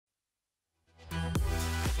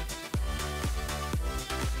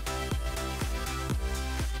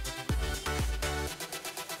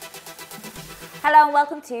Hello and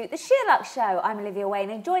welcome to the SheerLuxe Show. I'm Olivia Wayne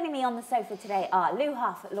and joining me on the sofa today are Lou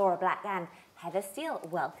Huff, Laura Black and Heather Steele.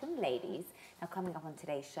 Welcome, ladies. Now, coming up on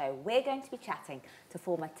today's show, we're going to be chatting to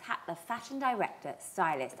former Tatler fashion director,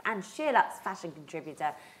 stylist and SheerLuxe fashion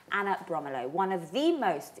contributor, Anna Bromilow, one of the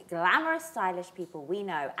most glamorous, stylish people we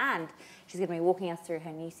know, and she's going to be walking us through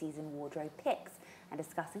her new season wardrobe picks and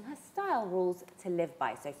discussing her style rules to live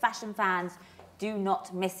by. So fashion fans, do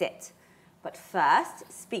not miss it. But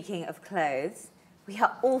first, speaking of clothes, we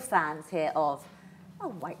are all fans here of a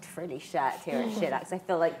white frilly shirt here at SheerLuxe. I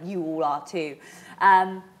feel like you all are too.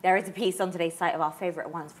 There is a piece on today's site of our favourite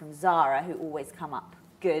ones from Zara, who always come up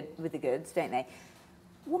good with the goods, don't they?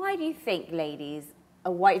 Why do you think, ladies,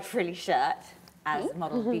 a white frilly shirt, as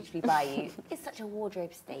modelled beautifully by you, is such a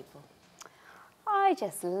wardrobe staple? I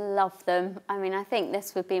just love them. I mean, I think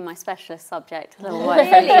this would be my specialist subject. A little white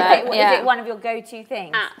frilly shirt. Is it one of your go-to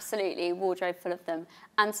things? Absolutely, wardrobe full of them.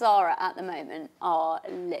 And Zara at the moment are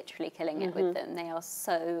literally killing it with them. They are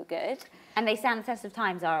so good. And they stand the test of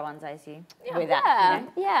time, Zara ones, I assume. Yeah, with that, you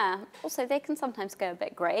know? Yeah. Also, they can sometimes go a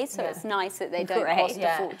bit grey, so it's nice that they don't cost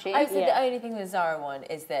a fortune. I would say the only thing with Zara one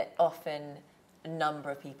is that often a number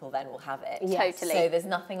of people then will have it. Yes. Totally. So there's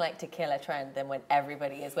nothing like to kill a trend than when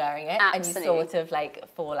everybody is wearing it. Absolutely. And you sort of like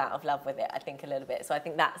fall out of love with it, I think, a little bit. So I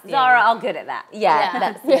think that's the Zara are good at that. Yeah,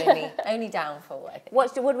 that's the only downfall, I think.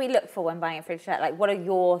 What do we look for when buying a frilly shirt? Like, what are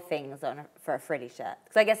your things for a frilly shirt?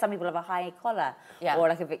 Because I guess some people have a high collar or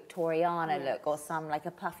like a Victoriana look or some like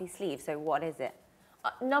a puffy sleeve. So what is it?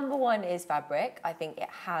 Number one is fabric. I think it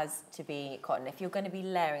has to be cotton. If you're going to be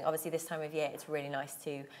layering, obviously this time of year, it's really nice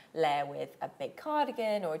to layer with a big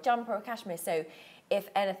cardigan or a jumper or cashmere. So if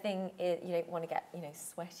anything, you don't want to get,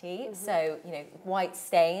 sweaty. So, white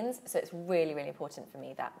stains. So it's really, really important for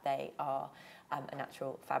me that they are a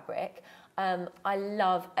natural fabric. I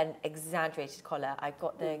love an exaggerated collar. I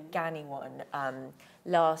got the Ganni one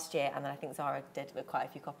last year, and then I think Zara did with quite a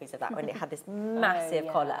few copies of that when it had this massive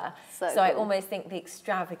collar. So cool. I almost think the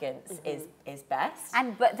extravagance is best.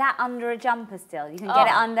 But that under a jumper still, you can get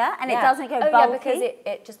it under, and it doesn't go bulky. Yeah,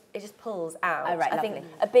 because it just pulls out. Oh, right, I think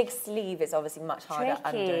a big sleeve is obviously much harder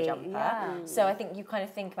under a jumper. Yeah. So I think you kind of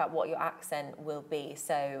think about what your accent will be.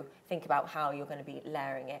 So think about how you're going to be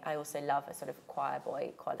layering it. I also love a sort of choir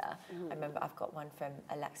boy collar. I remember I've got one from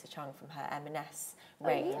Alexa Chung from her M&S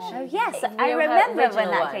range. Oh yes, I remember when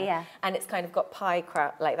that. And it's kind of got pie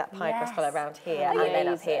crust, like that pie crust colour around here and then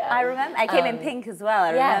up here. I remember. I came in pink as well.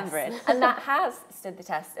 I remember it. And that has stood the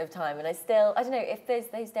test of time. And I don't know, if there's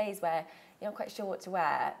those days where you're not quite sure what to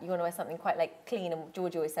wear, you want to wear something quite like clean, and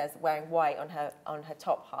Georgie always says wearing white on her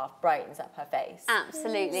top half brightens up her face.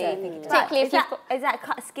 Absolutely. So I think it particularly is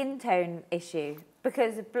that a skin tone issue?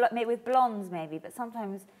 Because maybe with blondes maybe, but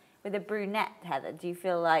sometimes with a brunette, Heather, do you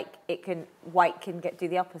feel like white can do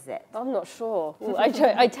the opposite? I'm not sure. Well,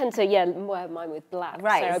 I tend to wear mine with black,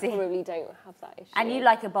 right, so I probably don't have that issue. And you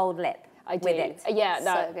like a bold lip? I do. With it? Yeah,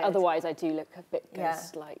 so otherwise I do look a bit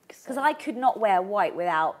ghost-like. Because I could not wear white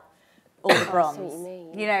without all the bronze. I see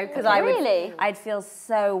what you mean. Because I'd feel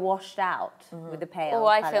so washed out with the pale. Oh,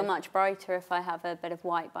 I feel much brighter if I have a bit of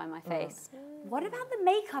white by my face. What about the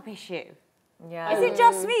makeup issue? Yeah. Is it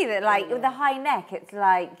just me that, like, with the high neck, it's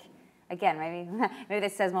like, again, maybe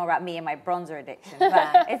this says more about me and my bronzer addiction,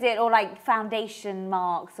 but is it all like foundation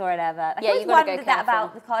marks or whatever? I always wondered that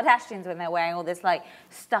about the Kardashians when they're wearing all this like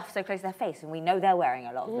stuff so close to their face, and we know they're wearing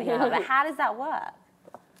a lot of makeup. But how does that work?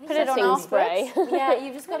 Put it on spray. Yeah,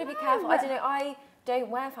 you've just got to be careful. I don't know. I don't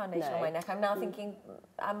wear foundation on my neck. I'm now thinking,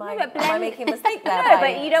 am I making a mistake there? No,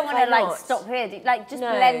 but you don't want to like stop here. Like just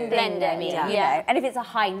blend in. I mean, you know. And if it's a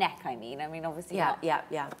high neck, I mean, obviously. Yeah.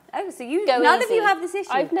 Oh, so none of you have this issue.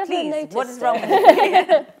 I've never noticed. What is wrong with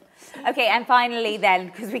you? Okay, and finally, then,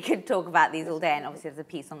 because we could talk about these all day, and obviously there's a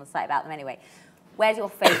piece on the site about them anyway. Where's your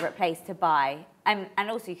favourite place to buy? And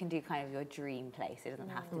also you can do kind of your dream place. It doesn't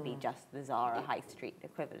have to be just the Zara High Street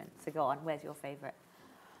equivalent. So go on, where's your favourite?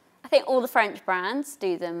 I think all the French brands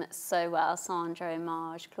do them so well. Sandro,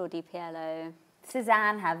 Marge, Claudie Pierlot.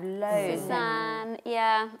 Cézanne have loads. Cézanne,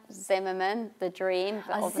 yeah. Zimmermann, the dream.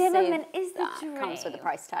 But Zimmermann is the dream. Comes with a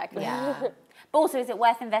price tag. Yeah. But also, is it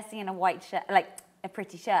worth investing in a white shirt, like a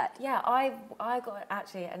pretty shirt? Yeah, I got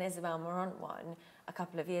actually an Isabel Marant one a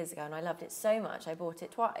couple of years ago, and I loved it so much I bought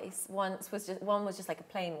it twice. One was just like a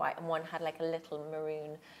plain white, and one had like a little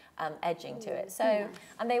maroon edging to it. So,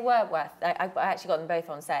 and they were worth. I actually got them both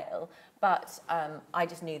on sale, but I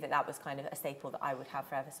just knew that was kind of a staple that I would have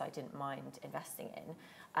forever, so I didn't mind investing in.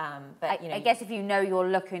 But I guess if you know your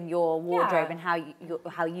look and your wardrobe and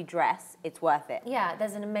how you dress, it's worth it. Yeah,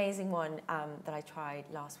 there's an amazing one that I tried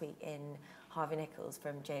last week in Harvey Nichols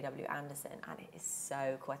from JW Anderson, and it is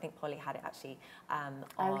so cool. I think Polly had it actually on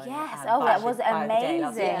yes. That was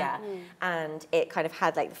amazing. Yeah. And it kind of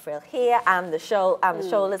had like the frill here and the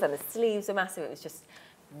shoulders, and the sleeves were massive. It was just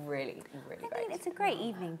really, really great. I mean, it's a great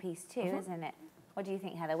evening piece too, isn't it? What do you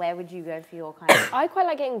think, Heather? Where would you go for your kind of... I quite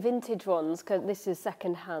like getting vintage ones because this is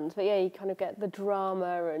second hand. But yeah, you kind of get the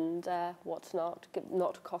drama and what's not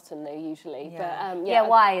cotton though usually. Yeah. But yeah,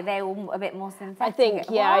 why? Are they all a bit more synthetic? I think,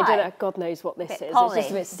 yeah, why? I don't know. God knows what this is. Poly. It's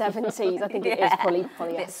just a bit 70s. I think it is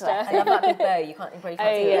polyester. I love that big bow. You can't see yeah.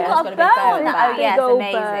 it. You've It's got got a a big bow bow on at the that. back. Oh, yeah, Big it's old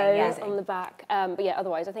amazing. bows on the back. But yeah,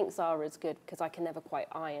 otherwise I think Zara's good because I can never quite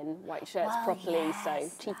iron white shirts properly.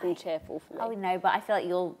 So cheap and cheerful for me. Oh no, but I feel like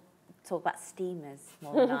you'll talk about steamers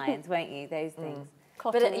more than irons, won't you? Those things.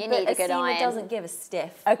 Cotton, you need a good steamer iron. doesn't give a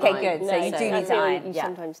stiff. Okay, iron. good. So you do need to iron. You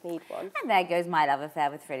sometimes need one. And there goes my love affair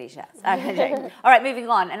with frilly shirts. Okay. All right, moving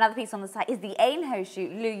on. Another piece on the site is the Ainho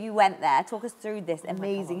shoot. Lou, you went there. Talk us through this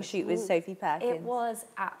amazing shoot with Sophie Perkins. It was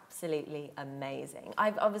absolutely amazing.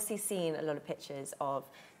 I've obviously seen a lot of pictures of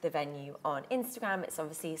the venue on Instagram. It's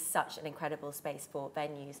obviously such an incredible space for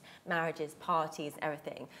venues, marriages, parties,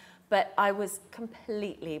 everything. But I was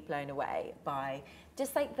completely blown away by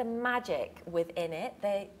just like the magic within it,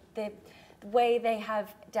 the way they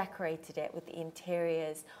have decorated it with the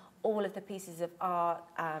interiors, all of the pieces of art.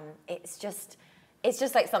 It's just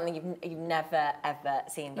like something you've never ever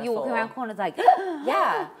seen before. You're walking around corners like,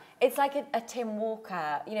 yeah, it's like a Tim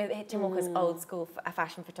Walker, you know, Tim Walker's old school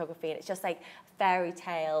fashion photography, and it's just like fairy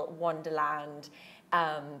tale wonderland.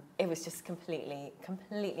 It was just completely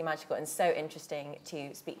magical and so interesting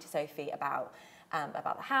to speak to Sophie about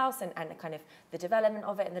the house and kind of the development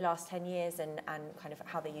of it in the last 10 years and kind of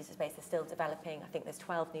how they use the space. They're still developing. I think there's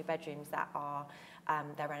 12 new bedrooms that are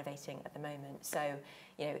they're renovating at the moment. So,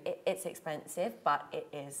 you know, it's expensive, but it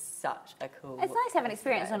is such a cool... It's nice to have an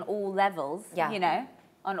experience on all levels, yeah. you know,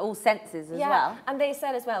 on all senses as well. And they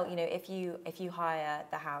said as well, you know, if you hire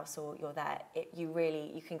the house or you're there,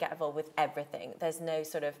 you can get involved with everything. There's no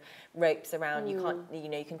sort of ropes around. You can't, you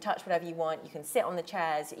know, you can touch whatever you want. You can sit on the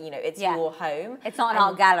chairs. You know, it's your home. It's not an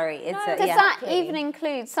art gallery. It's Does that even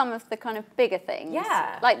include some of the kind of bigger things?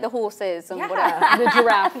 Yeah. Like the horses and whatever. The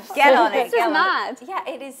giraffes. Get on it. It's just mad. Yeah,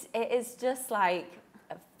 it is just like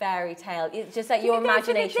a fairy tale. It's just like your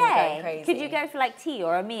imagination going crazy. Could you go for like tea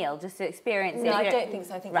or a meal just to experience it? No, I don't think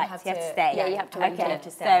so. I think you have to stay. Yeah, you have to rent okay.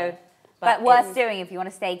 it. So, but worth doing if you want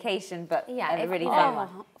a staycation, but a really fun one.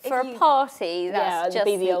 For a party, that's just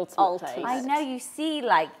be the ultimate ultimate. place. I know you see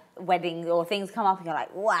like wedding or things come up and you're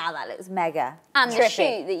like, wow, that looks mega. And the trippy.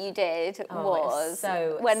 shoot that you did was,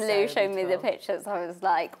 when Lou showed me the pictures, I was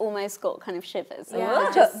like, almost got kind of shivers.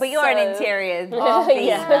 Yeah. But you're an interior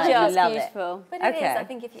just love beautiful. But it is, I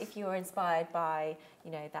think if you're inspired by,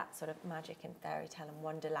 you know, that sort of magic and fairy tale and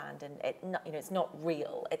wonderland, and it's not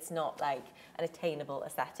real, it's not like an attainable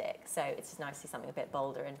aesthetic, so it's just nice to see something a bit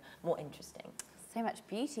bolder and more interesting. So much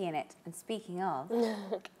beauty in it. And speaking of,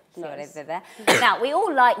 see what I did there? Now, we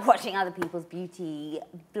all like watching other people's beauty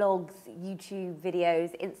blogs, YouTube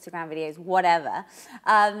videos, Instagram videos, whatever.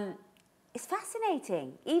 It's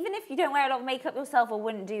fascinating. Even if you don't wear a lot of makeup yourself or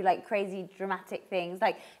wouldn't do like crazy dramatic things,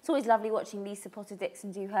 like it's always lovely watching Lisa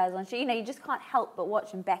Potter-Dixon do hers on Choo. You know, you just can't help but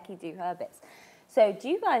watching Becky do her bits. So do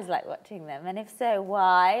you guys like watching them? And if so,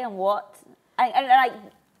 why and what? And like,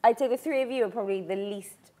 I'd say the three of you are probably the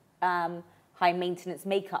least high maintenance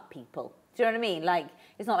makeup people. Do you know what I mean? Like,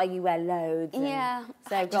 it's not like you wear loads. Yeah.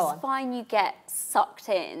 So I go just on. find you get sucked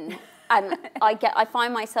in, and I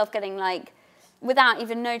find myself getting like, without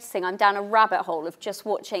even noticing, I'm down a rabbit hole of just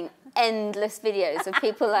watching endless videos of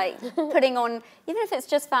people like putting on, even if it's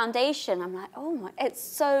just foundation. I'm like, oh my, it's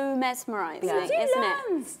so mesmerising, You do isn't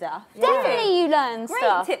learn it? stuff. Definitely, you learn Great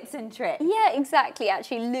stuff. tips and tricks. Yeah, exactly.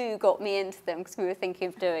 Actually, Lou got me into them because we were thinking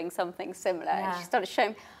of doing something similar, and she started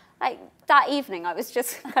showing. Like that evening, I was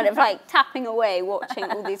just kind of like tapping away, watching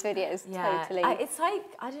all these videos. Yeah, totally. it's like,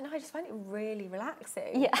 I don't know, I just find it really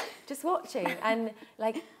relaxing. Yeah. Just watching. And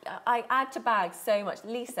like, I add to bags so much.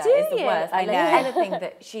 Lisa Do is the you? worst. I know. Anything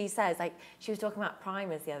that she says, like, she was talking about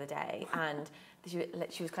primers the other day, and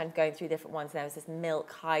she was kind of going through different ones. There was this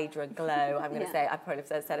Milk Hydra Glow. I'm going to say, I probably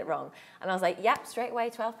said it wrong. And I was like, yep, straight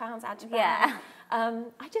away, £12, add to bag. Yeah.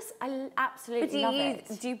 I absolutely love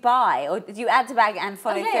it. Do you buy or do you add to bag and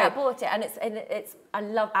follow through? Yeah, I bought it, and it's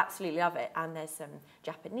absolutely love it. And there's some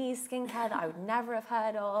Japanese skincare that I would never have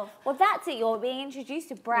heard of. Well, that's it. You're being introduced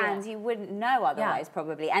to brands you wouldn't know otherwise,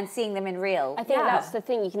 probably, and seeing them in real. I think that's the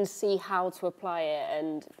thing. You can see how to apply it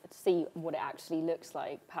and see what it actually looks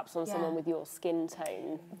like, perhaps on someone with your skin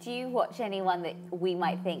tone. Do you watch anyone that we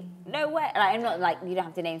might think, no way? Like, I'm not like, you don't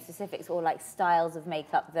have to name specifics, or like styles of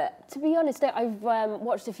makeup that... To be honest, I've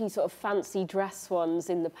watched a few sort of fancy dress ones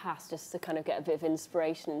in the past just to kind of get a bit of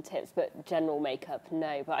inspiration and tips, but general makeup,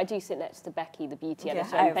 no. But I do sit next to Becky, the beauty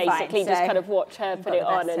editor, and basically just kind of watch her put it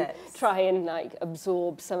on and try and like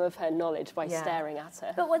absorb some of her knowledge by staring at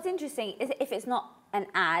her. But what's interesting is if it's not an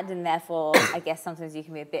ad, and therefore I guess sometimes you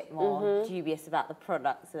can be a bit more dubious about the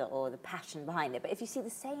products or the passion behind it. But if you see the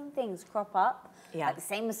same things crop up, like the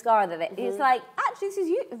same mascara that it's like, actually this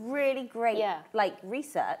is really great like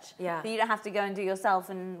research that you don't have to go and do yourself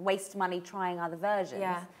and waste money trying other versions.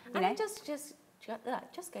 Yeah, you know? and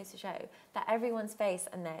that just goes to show that everyone's face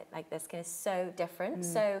and their skin is so different.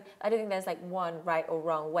 So I don't think there's like one right or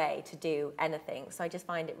wrong way to do anything. So I just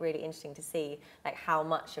find it really interesting to see like how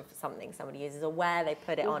much of something somebody uses or where they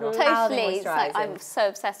put it on or how they Totally. moisturise. I'm so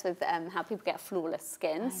obsessed with how people get flawless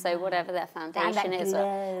skin. So whatever their foundation is,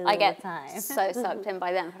 I get so sucked in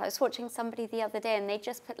by them. But I was watching somebody the other day and they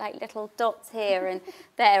just put like little dots here and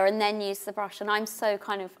there and then use the brush. And I'm so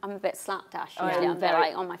I'm a bit slapdash usually. I'm very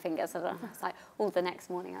like on my fingers. And I was like, all the next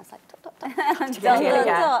morning I was like, dot, dot,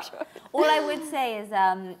 dot. All I would say is,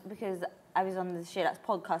 because I was on the SheerLuxe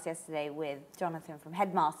podcast yesterday with Jonathan from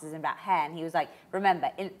Headmasters about hair, and he was like, remember,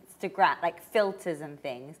 Instagram, like filters and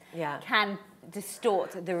things, can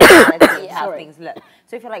distort the reality of how things look.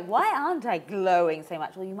 So if you're like, why aren't I glowing so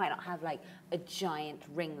much? Well, you might not have like a giant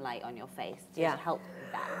ring light on your face to help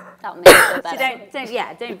with that. That'll make it feel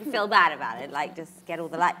better. So don't feel bad about it. Like, just get all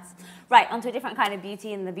the lights. Right, onto a different kind of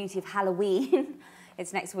beauty, and the beauty of Halloween.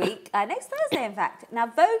 It's next week, next Thursday, in fact. Now,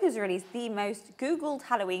 Vogue has released the most Googled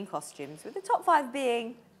Halloween costumes, with the top 5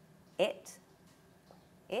 being It.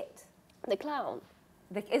 The clown.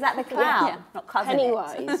 Is that the clown? Yeah. Not cousin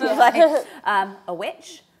Pennywise. It. Like, a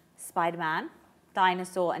witch, Spider-Man,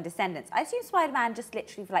 dinosaur, and Descendants. I assume Spider-Man just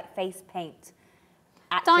literally for like face paint.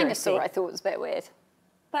 Accuracy. Dinosaur, I thought was a bit weird.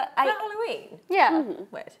 But For Halloween? Yeah.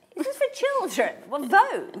 Weird. This is for children. Well,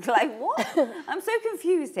 Vogue. Like, what? I'm so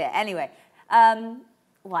confused here. Anyway,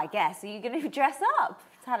 well, I guess, are you going to dress up?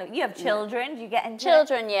 You have children, do you get into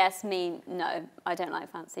Children, yes. Me, no. I don't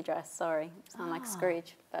like fancy dress, sorry. Sound like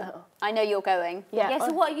Scrooge. But I know you're going. Yeah,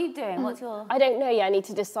 so what are you doing? What's your... I don't know yet, I need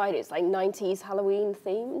to decide. It's like 90s Halloween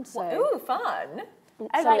themed, so... Ooh, fun. Oh,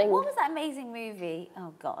 like, what was that amazing movie?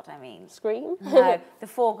 Oh, God, I mean... Scream? No, the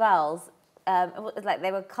 4 girls, it was like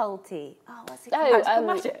they were culty. Oh, what's it called? Practical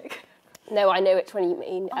Magic. No, I know which one you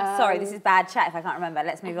mean. Oh, sorry, this is bad chat if I can't remember.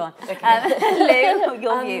 Let's move on. Lou,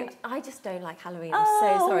 your view. I just don't like Halloween. I'm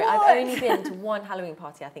so sorry. What? I've only been to one Halloween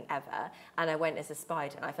party, I think, ever, and I went as a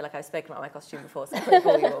spider, and I feel like I've spoken about my costume before, so I can't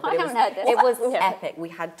bore you all, but it was epic. We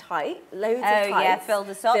had loads of tights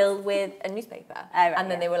filled with a newspaper, and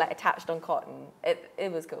then they were like attached on cotton.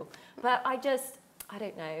 It was cool. But I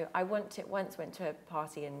don't know. I once went to a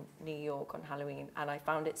party in New York on Halloween, and I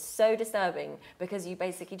found it so disturbing because you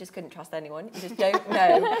basically just couldn't trust anyone. You just don't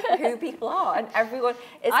know who people are, and everyone.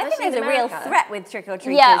 I think there's a real threat with trick or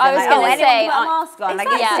treaters. Yeah, I was going to say, put a mask on.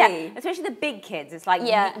 Exactly. Like, especially the big kids. It's like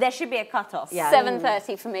there should be a cutoff. Yeah.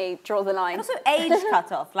 7:30 for me. Draw the line. And also age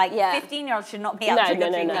cutoff. Like 15-years should not be out trick or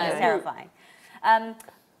treating. It's terrifying.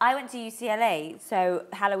 I went to UCLA, so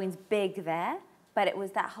Halloween's big there, but it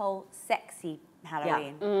was that whole sexy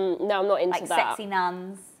Halloween. No, I'm not into like that. Sexy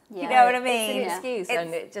nuns. You know what I mean? It's an excuse, and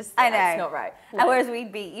it just, I know. it's not right. And whereas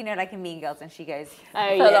we'd be, like in Mean Girls, and she goes,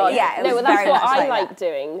 oh, yeah. it no, was well, that's very what much I like like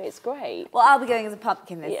doing. It's great. Well, I'll be going as a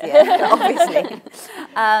pumpkin this year, obviously.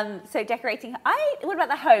 So decorating. What about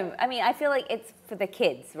the home? I mean, I feel like it's for the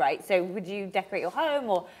kids, right? So would you decorate your home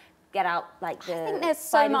or get out like the... I think there's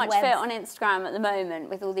so much fit on Instagram at the moment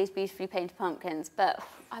with all these beautifully painted pumpkins, but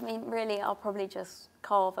I mean, really, I'll probably just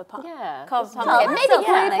carve a pumpkin. Yeah. Carve a pumpkin. Maybe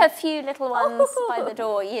group a few little ones by the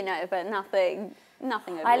door, but nothing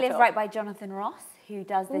over I the live top. right by Jonathan Ross, who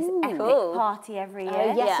does this epic party every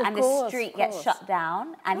year. And the street gets shut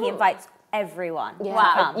down, and he invites everyone. Yeah.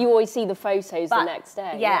 Wow. You always see the photos the next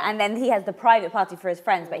day. Yeah, and then he has the private party for his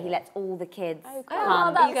friends, but he lets all the kids come.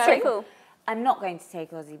 Oh, that's so cool. I'm not going to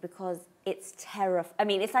take Ozzy because it's terrifying. I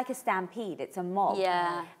mean, it's like a stampede. It's a mob.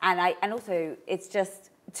 Yeah. And also, it's just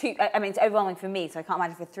too... I mean, it's overwhelming for me, so I can't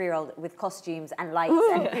imagine for a 3-year-old with costumes and lights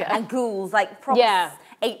and ghouls, like proper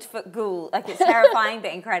 8-foot ghoul. Like, it's terrifying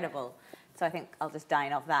but incredible. So I think I'll just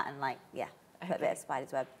dine off that and Put a bit of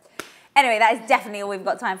spider's web. Anyway, that is definitely all we've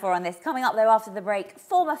got time for on this. Coming up, though, after the break,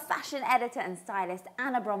 former fashion editor and stylist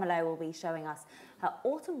Anna Bromilow will be showing us her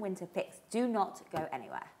autumn-winter picks. Do not go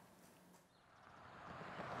anywhere.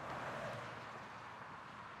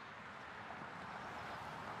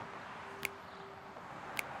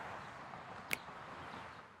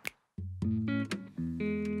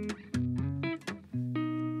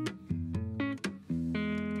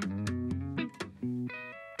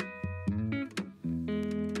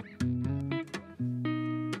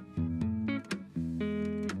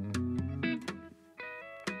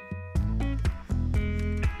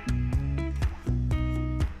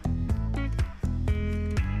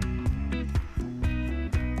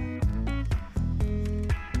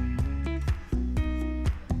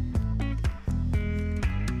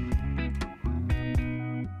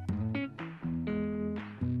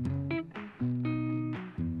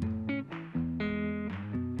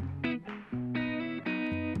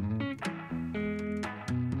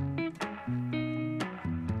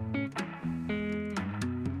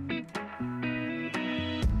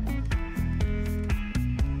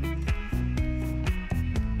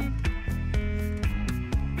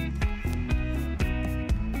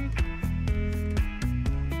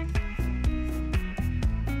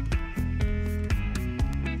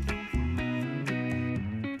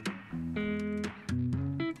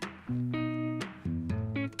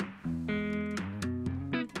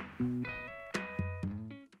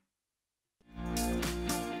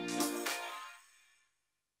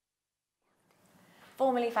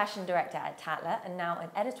 Formerly fashion director at Tatler and now an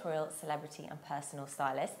editorial celebrity and personal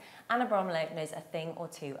stylist, Anna Bromilow knows a thing or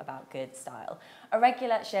two about good style. A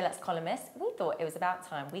regular SheerLuxe columnist, we thought it was about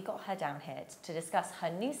time we got her down here to discuss her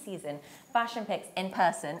new season fashion picks in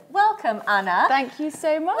person. Welcome, Anna. Thank you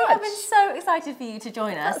so much. We have been so excited for you to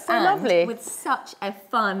join us. That's so lovely. With such a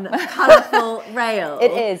fun, colourful rail.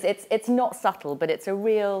 It is. It's not subtle, but it's a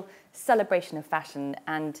real celebration of fashion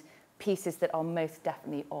and pieces that are most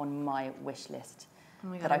definitely on my wish list. Oh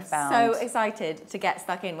my God, that I found. So excited to get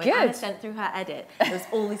stuck in. When Anna sent through her edit, there was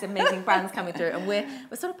all these amazing brands coming through, and we're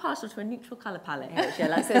sort of partial to a neutral colour palette here at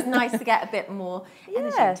SheerLuxe, so it's nice to get a bit more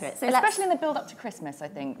energy into it. So especially in the build up to Christmas, I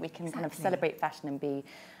think we can kind of celebrate fashion and be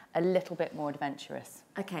a little bit more adventurous.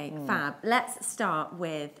 Okay, fab. Let's start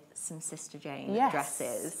with some Sister Jane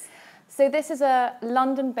dresses. So this is a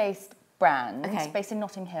London-based brand based in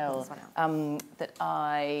Notting Hill that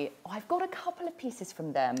I've got a couple of pieces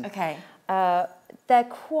from them. Okay. They're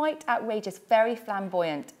quite outrageous, very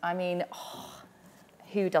flamboyant. I mean,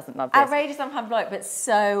 who doesn't love this? Outrageous and flamboyant, but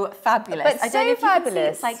so fabulous. But so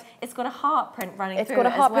fabulous. It's like it's got a heart print running through. It's got a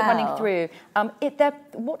heart print running through.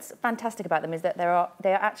 What's fantastic about them is that they are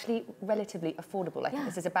actually relatively affordable. I think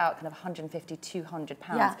this is about kind of 150, 200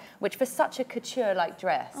 pounds, which for such a couture-like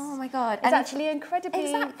dress, oh my God, it's actually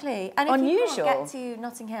incredibly and unusual. If you can't get to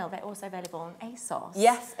Notting Hill, they're also available on ASOS.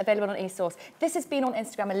 Yes, available on ASOS. This has been on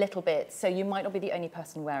Instagram a little bit, so you might not be the only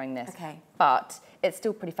person wearing this. Okay. But it's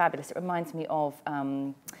still pretty fabulous. It reminds me of,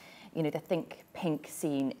 you know, the Think Pink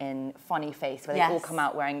scene in Funny Face, where they all come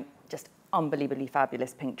out wearing just unbelievably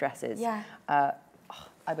fabulous pink dresses. Yeah.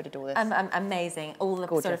 I would adore this. Amazing. All the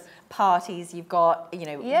sort of parties you've got, you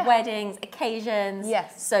know, weddings, occasions.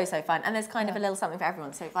 Yes. So fun. And there's kind of a little something for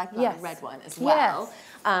everyone. So if I put on the red one as well.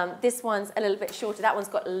 This one's a little bit shorter. That one's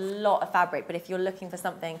got a lot of fabric. But if you're looking for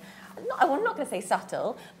something, I'm not going to say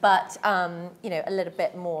subtle, but, you know, a little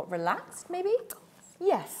bit more relaxed maybe?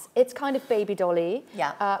 Yes. It's kind of baby dolly.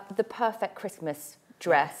 Yeah. The perfect Christmas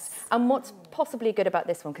dress. And what's possibly good about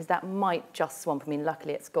this one, because that might just swamp, I mean,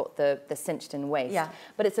 luckily it's got the cinched in waist,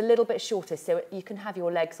 but it's a little bit shorter, so you can have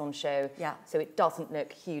your legs on show, so it doesn't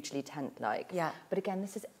look hugely tent-like. Yeah. But again,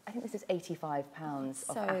 I think this is £85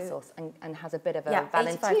 of ASOS and has a bit of a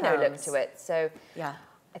Valentino look to it. So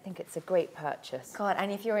I think it's a great purchase. God, and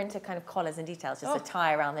if you're into kind of collars and details, just a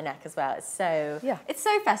tie around the neck as well. It's so it's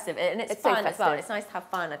so festive and it's fun as well. It's nice to have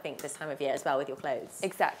fun, I think, this time of year as well with your clothes.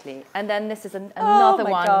 Exactly. And then this is another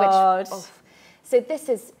one, which so this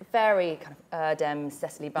is very kind of Erdem,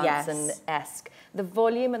 Cecily Bunsen-esque. The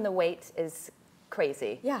volume and the weight is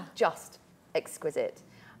crazy. Yeah. Just exquisite.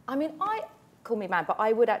 I mean, call me mad, but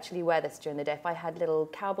I would actually wear this during the day if I had little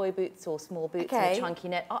cowboy boots or small boots and a chunky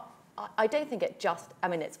net. I don't think it just, I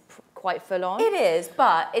mean, it's quite full on. It is,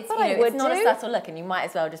 but it's, you know, it's not a subtle look and you might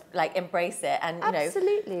as well just like embrace it and, you know.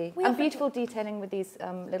 Absolutely. And beautiful detailing with these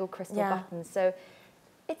little crystal buttons. So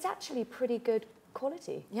it's actually pretty good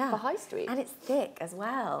quality for high street. And it's thick as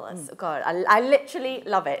well. God, I literally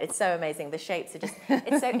love it. It's so amazing. The shapes are just,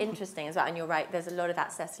 it's so interesting as well. And you're right, there's a lot of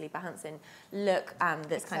that Cecily Bunsen look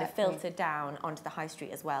that's kind of filtered down onto the high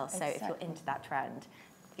street as well. So if you're into that trend,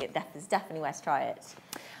 it's definitely worth to try it.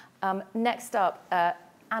 Next up,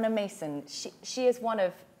 Anna Mason. She is one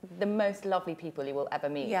of the most lovely people you will ever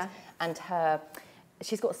meet. Yeah. And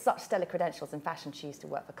she's got such stellar credentials in fashion. She used to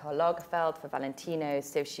work for Karl Lagerfeld, for Valentino,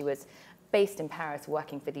 so she was based in Paris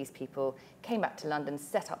working for these people, came back to London,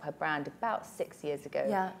 set up her brand about 6 years ago.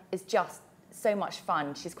 Yeah. It's just so much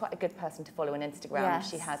fun. She's quite a good person to follow on Instagram. Yes.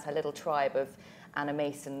 She has her little tribe of Anna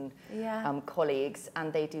Mason colleagues,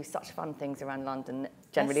 and they do such fun things around London,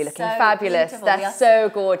 generally looking fabulous. Beautiful. They're so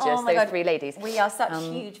gorgeous, oh my those God. 3 ladies. We are such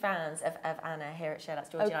huge fans of Anna here at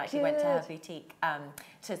SheerLuxe. Georgie and I actually went to her boutique,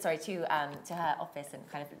 to her office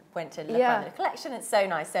and kind of went to look around the collection. It's so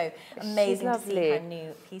nice, so amazing to see her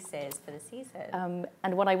new pieces for the season.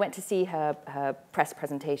 And when I went to see her press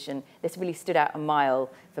presentation, this really stood out a mile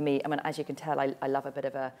for me. I mean, as you can tell, I love a bit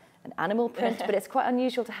of an animal print, but it's quite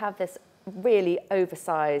unusual to have this really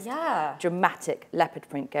oversized, dramatic leopard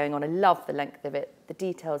print going on. I love the length of it. The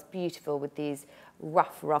detail's beautiful with these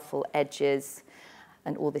rough ruffle edges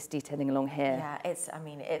and all this detailing along here. Yeah, it's a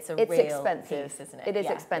it's real expensive piece, isn't it? It is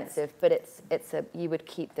expensive, but you would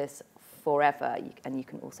keep this forever, and you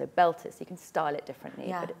can also belt it, so you can style it differently.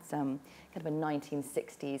 Yeah. But it's kind of a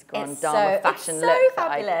 1960s Grande It's Dame so- fashion it's so look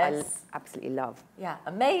that I fabulous. absolutely love. Yeah,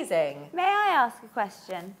 amazing. May I ask a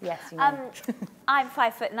question? Yes, you know. I'm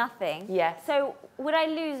 5'0". Yes. So would I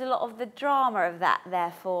lose a lot of the drama of that,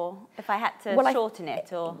 therefore, if I had to shorten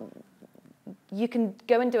it, or? You can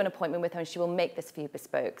go and do an appointment with her, and she will make this for you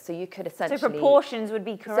bespoke. So you could essentially... So proportions would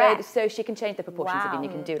be correct? So she can change the proportions of it, and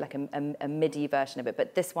you can do like a midi version of it.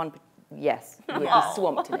 But this one, yes, you would be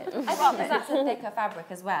swamped in it. I think because that's a thicker fabric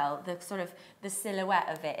as well, the silhouette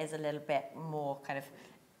of it is a little bit more kind of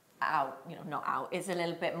out, not out, it's a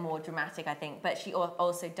little bit more dramatic, I think. But she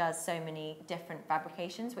also does so many different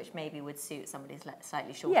fabrications, which maybe would suit somebody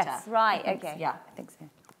slightly shorter. Yes, right, okay. Yeah. I think so.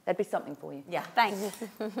 There'd be something for you. Yeah. Thanks.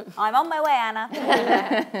 I'm on my way, Anna.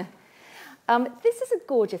 This is a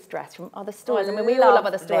gorgeous dress from other stores. Oh, I mean, we all love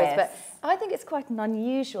other love stores, this. but I think it's quite an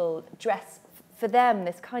unusual dress for them,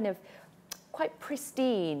 this kind of quite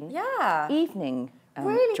pristine evening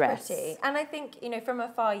really dress. pretty. And I think, from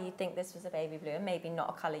afar you'd think this was a baby blue and maybe not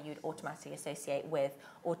a colour you'd automatically associate with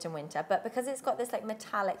autumn winter, but because it's got this like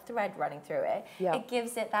metallic thread running through it, it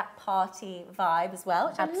gives it that party vibe as well,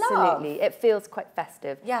 which I love. Absolutely. It feels quite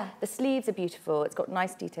festive. Yeah. The sleeves are beautiful. It's got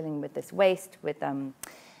nice detailing with this waist, with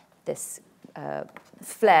this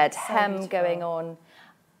flared hem going on.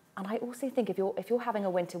 And I also think if you're having a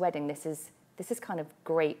winter wedding, this is kind of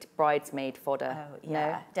great bridesmaid fodder. Oh,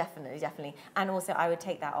 yeah, definitely. And also I would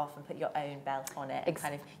take that off and put your own belt on it. And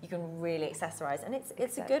kind of, you can really accessorise. And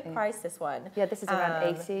it's a good price, this one. Yeah, this is around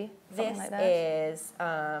 80, something like that. This is,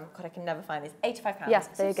 God, I can never find this, £85. Yes,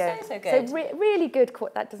 there you go. So good. So really good,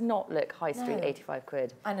 that does not look high street, 85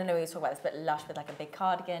 quid. I don't know we talk about this, but lush with like a big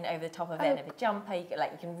cardigan over the top of it and a big jumper. You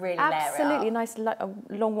can really layer it up. Absolutely, nice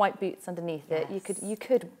long white boots underneath it. You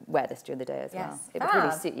could wear this during the day as well. It would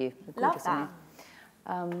really suit you. Love that.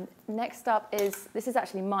 Next up this is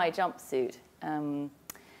actually my jumpsuit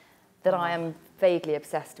that I am vaguely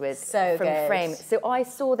obsessed with from Frame. So I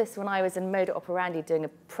saw this when I was in Moda Operandi doing a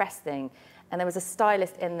press thing, and there was a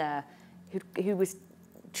stylist in there who was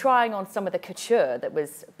trying on some of the couture that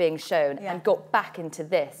was being shown and got back into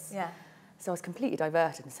this. Yeah. So I was completely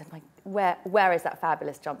diverted and said, where is that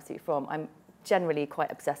fabulous jumpsuit from? I'm generally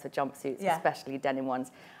quite obsessed with jumpsuits, especially denim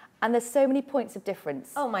ones. And there's so many points of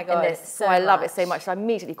difference in this, so I love it so much. So I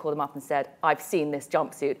immediately called them up and said, I've seen this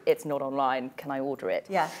jumpsuit, it's not online, can I order it?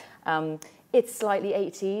 Yeah. It's slightly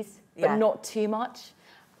 80s, but not too much.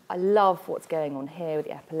 I love what's going on here with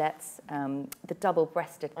the epaulettes. The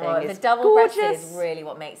double-breasted thing is the double-breasted is really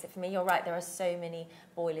what makes it for me. You're right, there are so many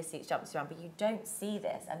boiler suits jumpsuits around, but you don't see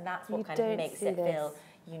this, and that's what kind of makes it feel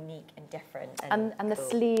unique and different. And the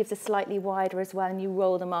sleeves are slightly wider as well, and you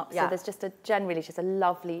roll them up. So there's just generally a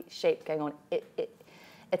lovely shape going on.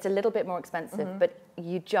 It's a little bit more expensive, but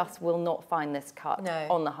you just will not find this cut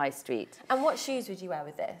on the high street. And what shoes would you wear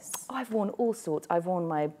with this? I've worn all sorts. I've worn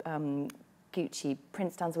my Gucci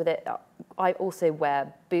print stands with it. I also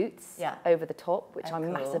wear boots over the top, which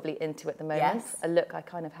I'm massively into at the moment. Yes. A look I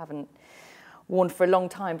kind of haven't worn for a long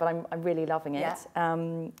time, but I'm really loving it.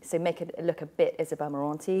 So make it look a bit Isabel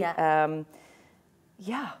Marant-y.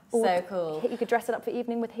 So cool. You could dress it up for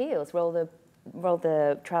evening with heels. Roll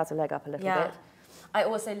the trouser leg up a little bit. I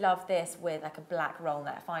also love this with like a black roll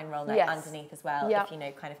neck, fine roll neck underneath as well. If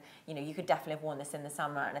you could definitely have worn this in the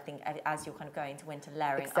summer, and I think as you're kind of going to winter,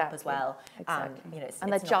 layering up as well. And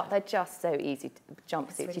they're just so easy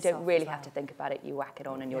jumpsuits. Really you don't really have to think about it. You whack it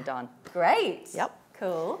on and you're done. Great. Yep.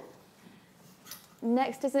 Cool.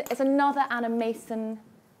 Next is another Anna Mason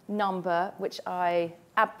number, which I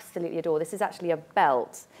absolutely adore. This is actually a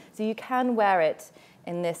belt. So you can wear it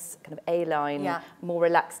in this kind of A-line, more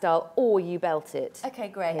relaxed style, or you belt it. Okay,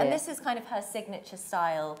 great. Here. And this is kind of her signature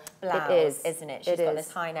style blouse, isn't it? She's got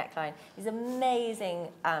this high neckline, these amazing,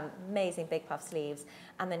 amazing big puff sleeves,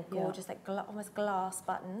 and then gorgeous, like almost glass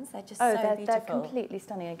buttons. They're just so beautiful. They're completely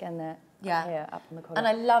stunning. Again, they're here up on the collar. And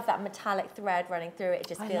I love that metallic thread running through it. It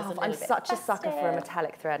just feels a little bit I'm such festive. a sucker for a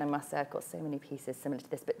metallic thread, I must say. I've got so many pieces similar to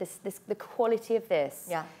this, but the quality of this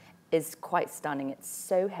is quite stunning. It's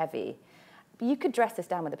so heavy. You could dress this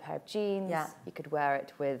down with a pair of jeans. You could wear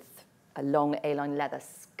it with a long A-line leather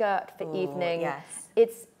skirt for evening.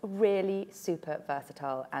 It's really super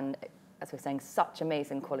versatile, and as we're saying, such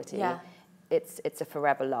amazing quality. It's a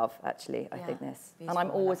forever love, actually, I think this. Beautiful. And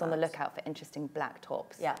I'm always on the lookout for interesting black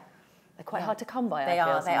tops. They're quite hard to come by, They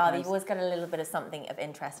I feel are. You've always got a little bit of something of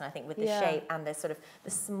interest, and I think with the shape and the sort of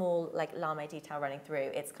the small like lame detail running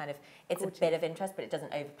through, it's kind of, it's gorgeous. A bit of interest, but it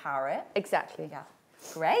doesn't overpower it. Exactly. Yeah.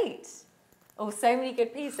 Great. Oh, so many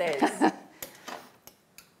good pieces.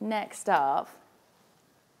 Next up,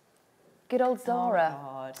 good old Zara.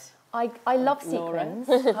 Oh, God. I love sequins.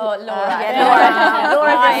 Oh, Laura.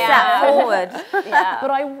 Laura just sat forward.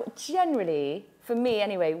 But I generally, for me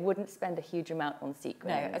anyway, wouldn't spend a huge amount on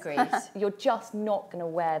sequins. No, agreed. You're just not going to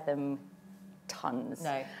wear them tons.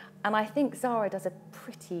 No. And I think Zara does a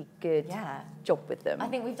pretty good job with them. I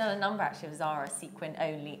think we've done a number actually of Zara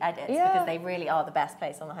sequin-only edits because they really are the best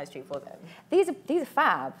place on the high street for them. These are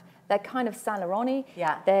fab. They're kind of Saint Laurent-y.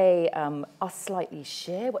 They are slightly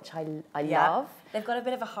sheer, which I love. They've got a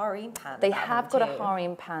bit of a harem pant. They have got a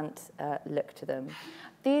harem pant look to them.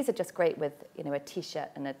 These are just great with, you know, a t-shirt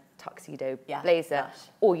and a tuxedo blazer,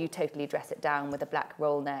 or you totally dress it down with a black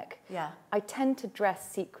roll neck. I tend to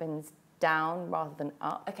dress sequins down rather than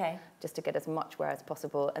up, just to get as much wear as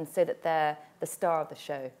possible, and so that they're the star of the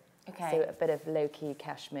show. So a bit of low-key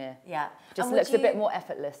cashmere. Just looks a bit more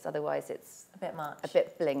effortless, otherwise it's a bit much. A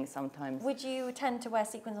bit bling sometimes. Would you tend to wear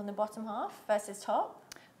sequins on the bottom half versus top?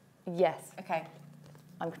 Yes. Okay.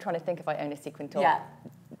 I'm trying to think if I own a sequin top.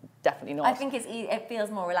 Definitely not. I think it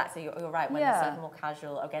feels more relaxed. You're right, when it's sort of more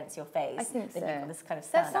casual against your face. I think so. Then you've got this kind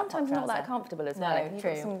of they're sometimes not that comfortable as well. No,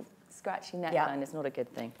 true. Some scratchy neckline is not a good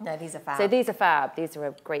thing. No, these are fab. So these are fab. These are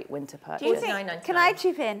a great winter purchase. Do you think, can I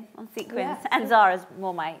chip in on sequins? And Zara's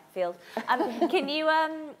more my field. Can you,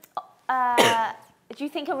 do you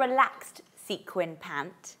think a relaxed sequin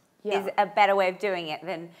pant is a better way of doing it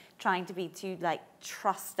than trying to be too like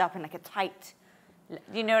trussed up in like a tight,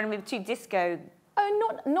 you know what I mean, too disco?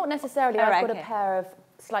 Oh, not necessarily. I've got a pair of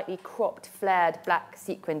slightly cropped, flared black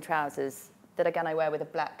sequin trousers that, again, I wear with a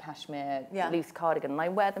black cashmere loose cardigan, and I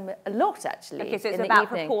wear them a lot, actually. Okay, so it's about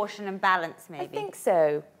proportion and balance, maybe. I think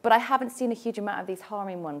so, but I haven't seen a huge amount of these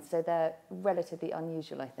harem ones, so they're relatively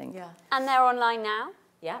unusual, I think. And they're online now?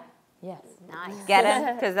 Yes. Nice. Get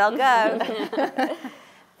them, because they'll go.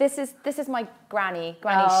 This is my granny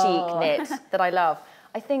chic knit that I love.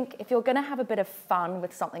 I think if you're going to have a bit of fun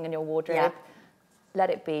with something in your wardrobe, let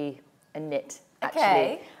it be a knit,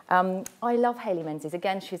 actually. I love Hayley Menzies.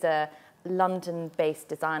 Again, she's a London-based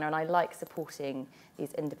designer, and I like supporting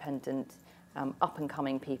these independent,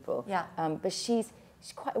 up-and-coming people. But she's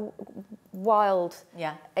quite a wild,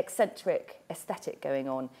 eccentric aesthetic going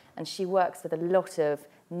on, and she works with a lot of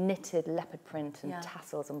knitted leopard print and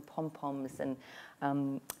tassels and pom-poms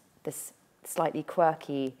and this slightly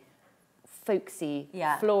quirky, folksy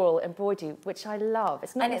floral embroidery, which I love.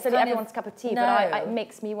 It's not necessarily everyone's cup of tea, but it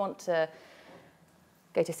makes me want to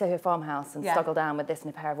go to Soho Farmhouse and snuggle down with this and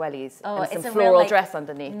a pair of wellies and some floral dress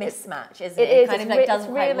underneath. Mismatch, isn't it? It kind of like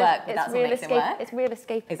doesn't quite work, but that's what makes it work. It's real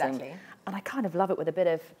escapism. Exactly. And I kind of love it with a bit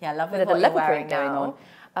of the leopard print going on.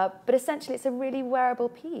 But essentially, it's a really wearable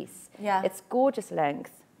piece. It's gorgeous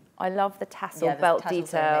length. I love the tassel belt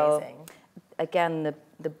detail. Again,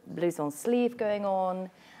 the blouson sleeve going on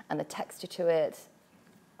and the texture to it.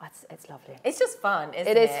 It's lovely. It's just fun,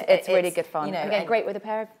 isn't it? It's really good fun. You know, again, great with a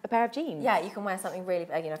pair of jeans. Yeah, you can wear something really,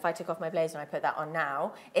 you know, if I took off my blazer and I put that on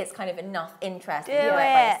now, it's kind of enough interest Do if you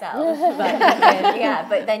wear it by yourself. But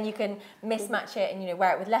but then you can mismatch it and, you know,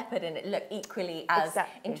 wear it with leopard and it look equally as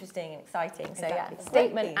interesting and exciting. So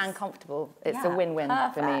statement and comfortable. It's a win-win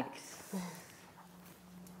for me.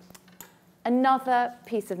 Another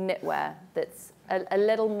piece of knitwear that's a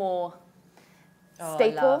little more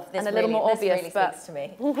staple and a little more obvious, really but speaks to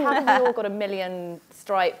me. Haven't we all got a million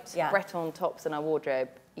striped Breton tops in our wardrobe?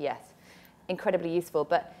 Yes, incredibly useful.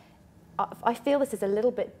 But I feel this is a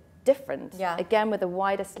little bit different. Again, with a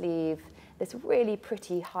wider sleeve, this really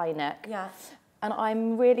pretty high neck. And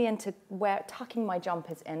I'm really into tucking my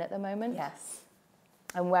jumpers in at the moment.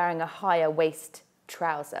 I'm wearing a higher waist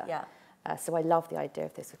trouser. Yeah. So I love the idea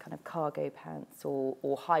of this with kind of cargo pants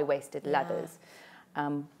or high-waisted leathers.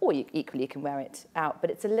 Or equally you can wear it out, but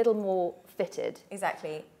it's a little more fitted.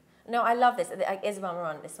 Exactly. No, I love this. Isabel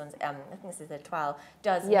Marant, this one's, I think this is the Toile,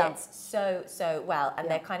 does knits so well. And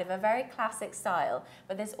they're kind of a very classic style,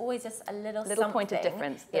 but there's always just a little point of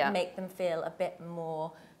difference that make them feel a bit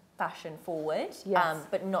more fashion forward,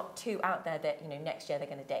 but not too out there that, you know, next year they're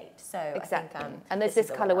going to date. So exactly. I think, and there's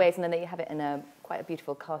this colourways, and then they have it in a quite a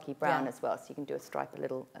beautiful khaki brown as well, so you can do a stripe a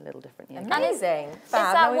little differently. Amazing. Is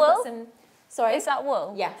that wool? Sorry? Is that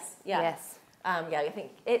wool? Yes. Yeah. Yes. Yeah, I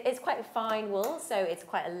think it's quite a fine wool, so it's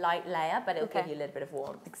quite a light layer, but it'll give you a little bit of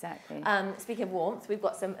warmth. Exactly. Speaking of warmth, we've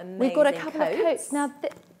got some amazing We've got a couple of coats. Now,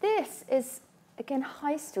 this is, again,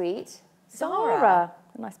 high street. Zara.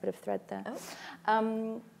 A nice bit of thread there.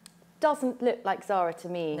 Oh. Doesn't look like Zara to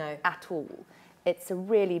me at all. It's a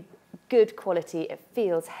really good quality. It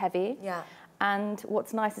feels heavy. Yeah. And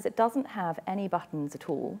what's nice is it doesn't have any buttons at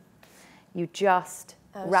all. You just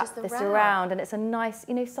wrap this around, and it's a nice,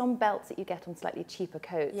 you know, some belts that you get on slightly cheaper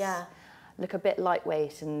coats look a bit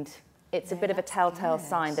lightweight, and it's a bit of a telltale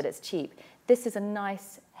sign that it's cheap. This is a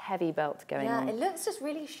nice heavy belt going on. Yeah, it looks just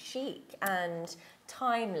really chic and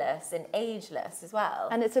timeless and ageless as well.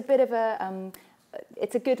 And it's a bit of a,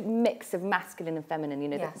 it's a good mix of masculine and feminine, you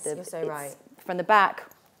know. Yes, you're so right. From the back,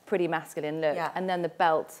 pretty masculine look, and then the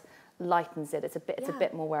belt lightens it. It's a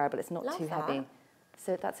bit more wearable. It's not too heavy.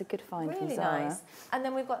 So that's a good find from Zara. Really nice. And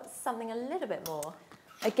then we've got something a little bit more.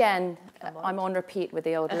 Again, I'm on repeat with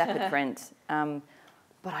the old leopard print,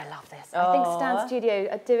 but I love this. I think Stan Studio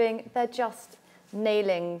are they're just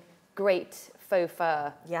nailing great faux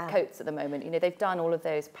fur coats at the moment. You know, they've done all of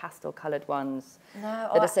those pastel-coloured ones that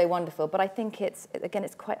are so wonderful, but I think it's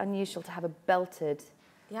quite unusual to have a belted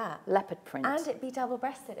leopard print. And it be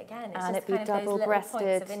double-breasted again. It's and just it be kind of those little double-breasted.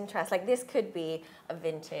 points of interest. Like this could be a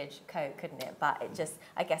vintage coat, couldn't it? But it just,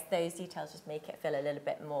 I guess those details just make it feel a little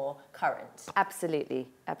bit more current. Absolutely,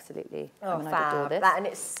 absolutely. Oh, I mean, I adore this. And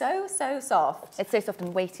it's so soft. It's so soft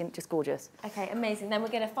and weighty and just gorgeous. Okay, amazing. Then we're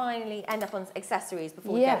going to finally end up on accessories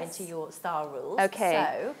before we go into your style rules.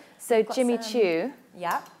 Okay. So Jimmy Choo.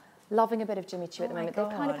 Yeah. Loving a bit of Jimmy Choo at the moment. They've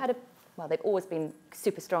kind of had well, they've always been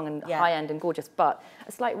super strong and high-end and gorgeous, but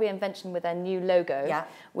a slight reinvention with their new logo,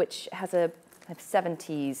 which has a kind of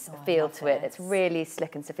 70s feel to it. It's really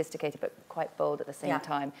slick and sophisticated, but quite bold at the same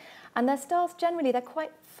time. And their styles, generally, they're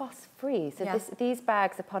quite fuss-free. So these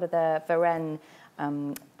bags are part of their Marant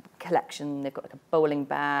collection. They've got like a bowling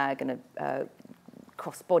bag and a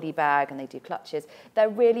crossbody bag, and they do clutches. They're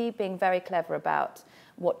really being very clever about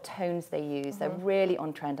what tones they use. They're really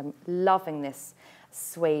on trend. I'm loving this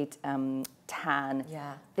suede tan.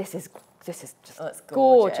 Yeah. This is just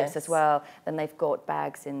gorgeous as well. Then they've got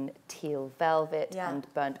bags in teal velvet and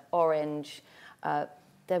burnt orange.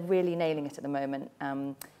 They're really nailing it at the moment.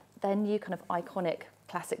 They're new kind of iconic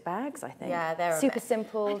classic bags, I think. Yeah, they're super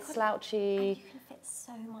simple, slouchy. And you can fit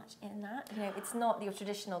so much in that. You know, it's not your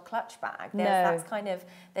traditional clutch bag.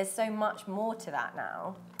 There's so much more to that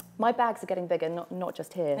now. My bags are getting bigger, not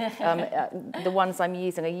just here. The ones I'm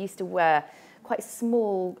using, I used to wear quite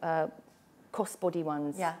small crossbody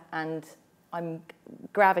ones, and I'm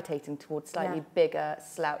gravitating towards slightly bigger,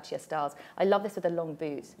 slouchier styles. I love this with a long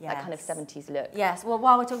boot, that kind of 70s look. Yes, well,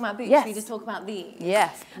 while we're talking about boots, should we just talk about these?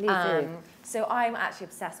 Yes, please do. So I'm actually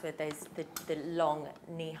obsessed with the long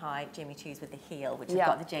knee-high Jimmy Choos with the heel, which has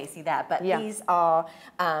got the JC there, but these are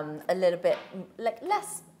a little bit like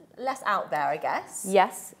less out there, I guess.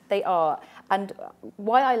 Yes, they are. And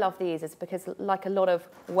why I love these is because, like a lot of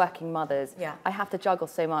working mothers, I have to juggle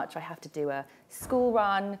so much. I have to do a school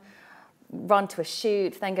run to a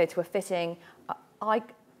shoot, then go to a fitting. I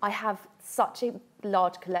have such a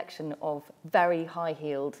large collection of very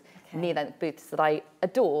high-heeled knee-length boots that I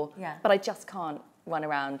adore, but I just can't run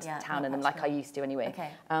around town in them like I used to anyway.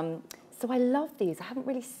 So I love these. I haven't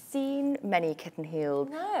really seen many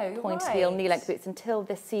kitten-heeled, point-heel, knee-length boots until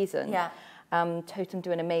this season. Totem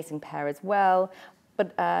do an amazing pair as well,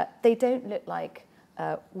 but they don't look like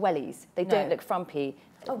wellies. They don't look frumpy.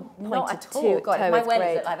 Oh, not at all. God, if my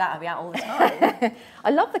wellies look like that, I'd be out all the time.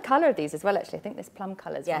 I love the colour of these as well, actually. I think this plum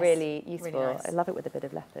colour is really useful. Really nice. I love it with a bit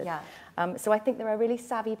of leopard. So I think they're a really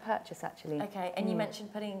savvy purchase, actually. Okay, and you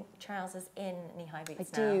mentioned putting trousers in knee-high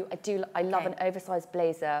boots I do. I love an oversized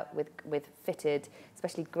blazer with fitted,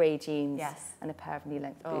 especially grey jeans and a pair of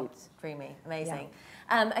knee-length boots. Dreamy, amazing.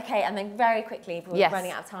 Okay, and then very quickly, we're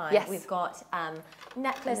running out of time, we've got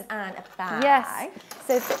necklace and a bag. Yes.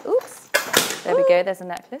 So, oops. There we go, there's a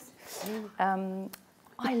necklace.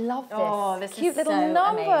 I love this. Oh, this cute is little so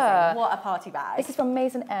number. amazing. What a party bag. This is from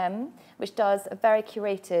Maison M, which does a very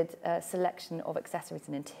curated selection of accessories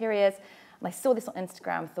and interiors. And I saw this on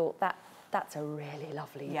Instagram, thought that's a really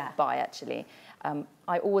lovely buy, actually.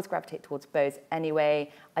 I always gravitate towards bows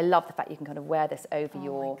anyway. I love the fact you can kind of wear this over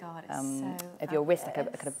your wrist, like a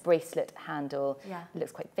kind of bracelet handle. Yeah. It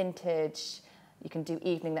looks quite vintage. You can do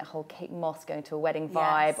evening, that whole Kate Moss going to a wedding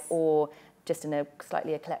vibe, or just in a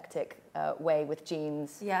slightly eclectic way with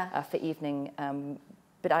jeans for evening.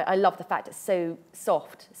 But I love the fact it's so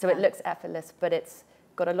soft, so it looks effortless, but it's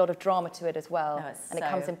got a lot of drama to it as well. And it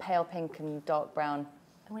comes in pale pink and dark brown.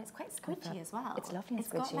 And it's quite squidgy as well. It's lovely and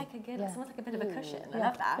squidgy. It's got like a good, it's almost like a bit of a cushion. I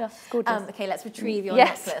love that. Yeah, it's gorgeous. Okay, let's retrieve your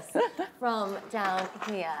necklace from down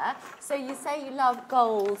here. So you say you love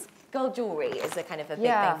gold. Gold jewellery is a kind of a big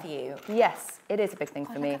thing for you. Yes, it is a big thing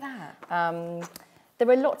for me. Look at that. There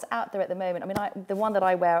are lots out there at the moment. I mean, the one that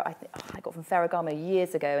I wear, I got from Ferragamo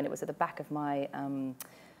years ago, and it was at the back of my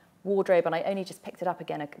wardrobe, and I only just picked it up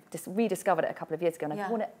again. I just rediscovered it a couple of years ago, and I've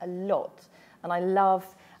worn it a lot. And I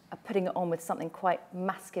love putting it on with something quite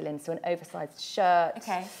masculine, so an oversized shirt,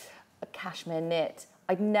 a cashmere knit.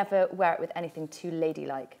 I'd never wear it with anything too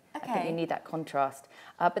ladylike. I think you need that contrast.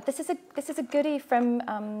 But this is a goodie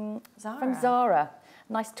from Zara.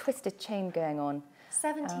 Nice twisted chain going on.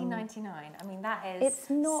 $17.99. I mean, that is it's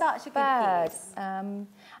not such a bad. good piece.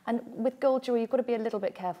 And with gold jewelry, you've got to be a little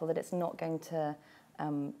bit careful that it's not going to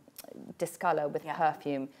discolour with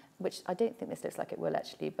perfume, which I don't think this looks like it will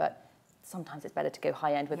actually, but sometimes it's better to go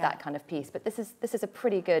high end with that kind of piece. But this is a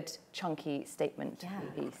pretty good chunky statement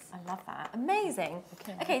piece. I love that. Amazing.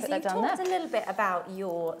 Okay, so you've talked a little bit about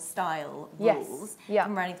your style rules.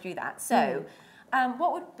 I'm running through that. So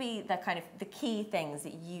what would be the key things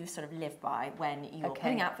that you sort of live by when you're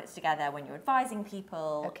putting outfits together, when you're advising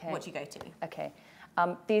people? What do you go to? Okay.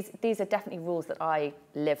 These are definitely rules that I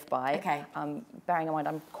live by. Bearing in mind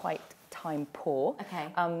I'm quite time poor.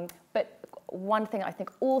 But one thing I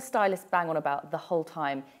think all stylists bang on about the whole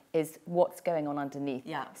time is what's going on underneath.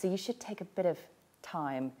 So you should take a bit of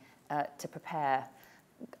time to prepare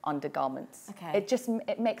undergarments.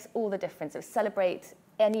 It makes all the difference. It celebrates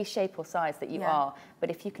any shape or size that you are, but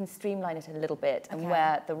if you can streamline it a little bit and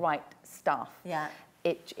wear the right stuff,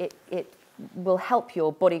 it will help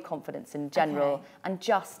your body confidence in general, and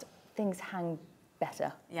just things hang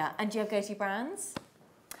better. And do you have go-to brands?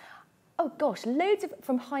 Oh gosh, loads of,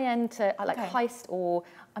 from high end to like Heist, or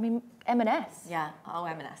I mean M&S.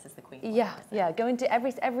 M&S is the queen. Go into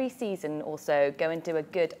every season or so. Go into a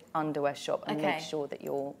good underwear shop and make sure that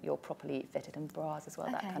you're properly fitted, and bras as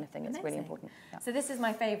well. That kind of thing. It's really important. So this is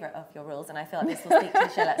my favourite of your rules, and I feel like this will speak to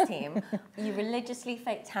the SheerLuxe team. You religiously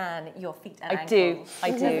fake tan your feet and ankles.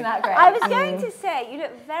 I do. Isn't that great? I was going to say you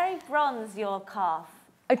look very bronzed. Your calf.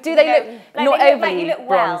 Oh, do they look not overly you look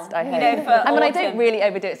bronzed? I hope. I mean, I don't really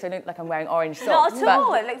overdo it, so I look like I'm wearing orange socks. Not at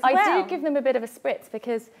all. It looks I do give them a bit of a spritz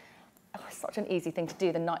because it's such an easy thing to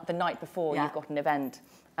do the night before you've got an event.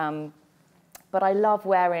 But I love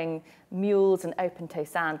wearing mules and open-toe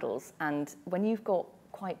sandals, and when you've got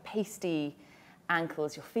quite pasty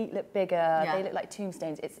ankles, your feet look bigger. They look like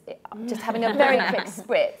tombstones. It's just having a very quick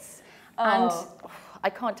spritz, and I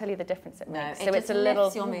can't tell you the difference it makes. So it's a little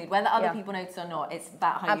lifts your mood, whether other people notice or not. It's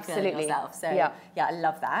about how you feel it yourself. So I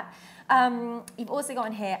love that. You've also got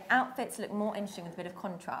in here outfits look more interesting with a bit of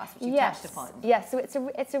contrast, which you've touched upon. Yes, so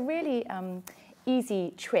it's a really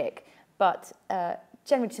easy trick, but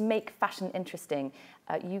generally to make fashion interesting,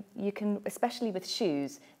 you can, especially with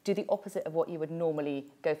shoes, do the opposite of what you would normally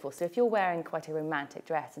go for. So if you're wearing quite a romantic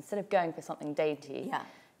dress, instead of going for something dainty,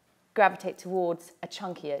 gravitate towards a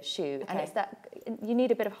chunkier shoe. And it's that, you need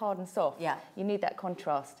a bit of hard and soft. You need that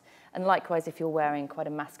contrast. And likewise, if you're wearing quite a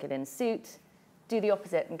masculine suit, do the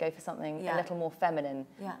opposite and go for something a little more feminine.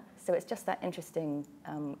 So it's just that interesting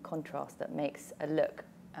contrast that makes a look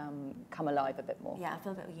come alive a bit more. I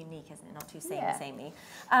feel a bit unique, isn't it? Not too samey.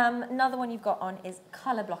 Another one you've got on is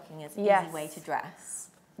colour blocking as an easy way to dress.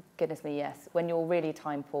 Goodness me, yes. When you're really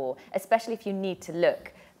time poor, especially if you need to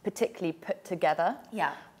look particularly put together.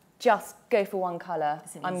 Just go for one colour.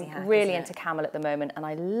 I'm really into camel at the moment, and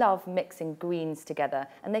I love mixing greens together.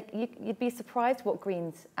 And you'd be surprised what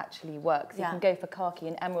greens actually work. So you can go for khaki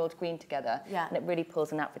and emerald green together, and it really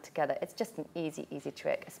pulls an outfit together. It's just an easy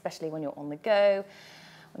trick, especially when you're on the go,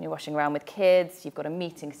 when you're rushing around with kids, you've got a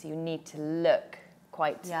meeting, so you need to look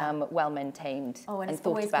quite well maintained. And it's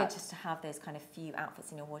always good just to have those kind of few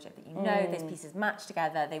outfits in your wardrobe that you know those pieces match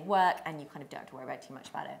together, they work, and you kind of don't have to worry about too much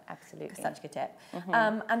about it. Absolutely. Such a good tip.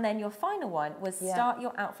 And then your final one was start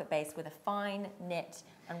your outfit base with a fine knit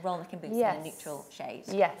and roll neck and boots in a neutral shade.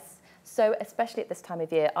 Yes. So especially at this time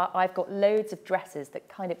of year, I've got loads of dresses that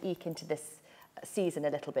kind of eke into this season a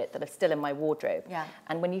little bit that are still in my wardrobe. Yeah.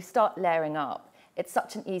 And when you start layering up, it's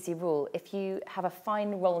such an easy rule. If you have a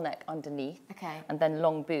fine roll neck underneath and then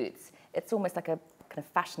long boots, it's almost like a kind of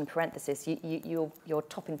fashion parenthesis. You're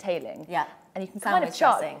top and tailing. Yeah. And you can Sandwich kind of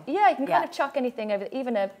chuck. dressing. Yeah, you can kind of chuck anything over,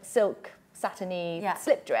 even a silk, satiny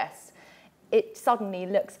slip dress. It suddenly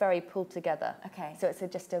looks very pulled together. Okay. So it's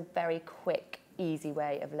just a very quick, easy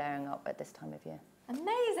way of layering up at this time of year.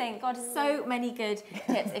 Amazing. God, so many good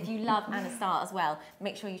tips. If you love Anna's style as well,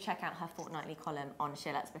 make sure you check out her fortnightly column on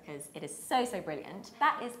SheerLuxe because it is so, so brilliant.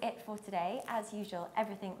 That is it for today. As usual,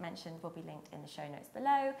 everything mentioned will be linked in the show notes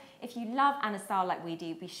below. If you love Anna's style like we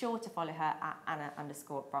do, be sure to follow her at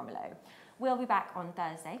Anna_Bromilow. We'll be back on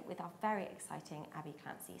Thursday with our very exciting Abby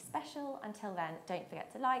Clancy special. Until then, don't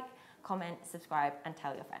forget to like, comment, subscribe, and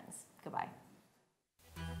tell your friends. Goodbye.